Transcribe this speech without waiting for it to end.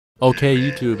Okay,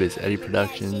 YouTube, it's Eddie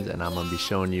Productions, and I'm going to be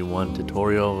showing you one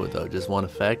tutorial with just one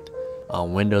effect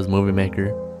on Windows Movie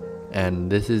Maker.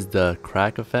 And this is the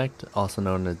crack effect, also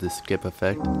known as the skip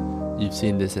effect. You've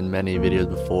seen this in many videos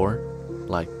before,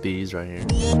 like these right here.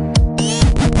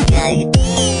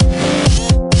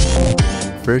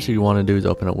 First you want to do is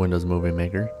open up Windows Movie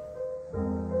Maker.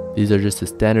 These are just the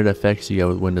standard effects you get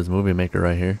with Windows Movie Maker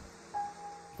right here.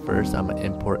 First I'm going to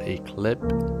import a clip,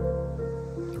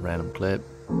 a random clip.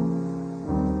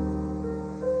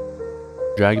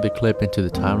 Drag the clip into the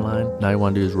timeline. Now you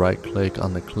want to do is right click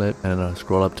on the clip and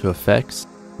scroll up to effects.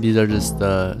 These are just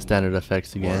the standard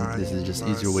effects again. This is just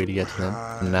easier way to get to them.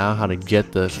 And now how to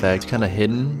get the effects kind of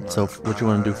hidden. So what you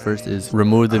want to do first is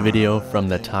remove the video from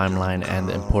the timeline and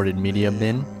the imported media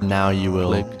bin. Now you will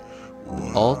click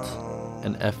Alt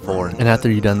and F4, and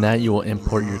after you've done that you will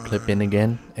import your clip in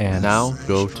again, and now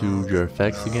go to your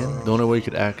effects again. The only way you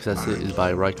could access it is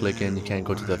by right clicking. You can't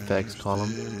go to the effects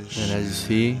column, and as you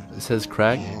see it says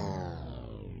crack.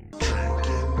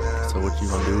 So what you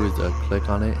want to do is click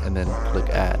on it and then click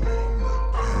add,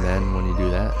 and then when you do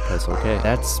that press OK.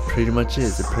 That's pretty much it.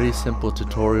 It's a pretty simple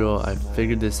tutorial. I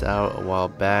figured this out a while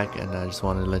back and I just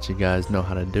wanted to let you guys know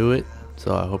how to do it.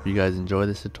 So I hope you guys enjoy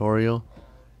this tutorial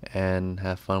and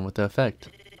have fun with the effect.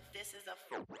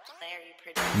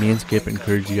 Me and Skip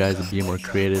encourage you guys to be more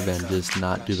creative and just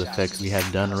not do the effects we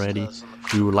have done already.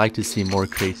 We would like to see more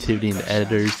creativity in the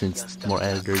editors, since more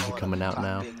editors are coming out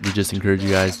now. We just encourage you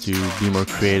guys to be more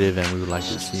creative, and we would like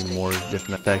to see more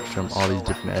different effects from all these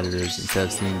different editors instead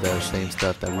of seeing the same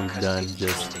stuff that we've done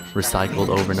just recycled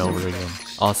over and over again.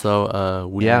 Also,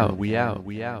 we out.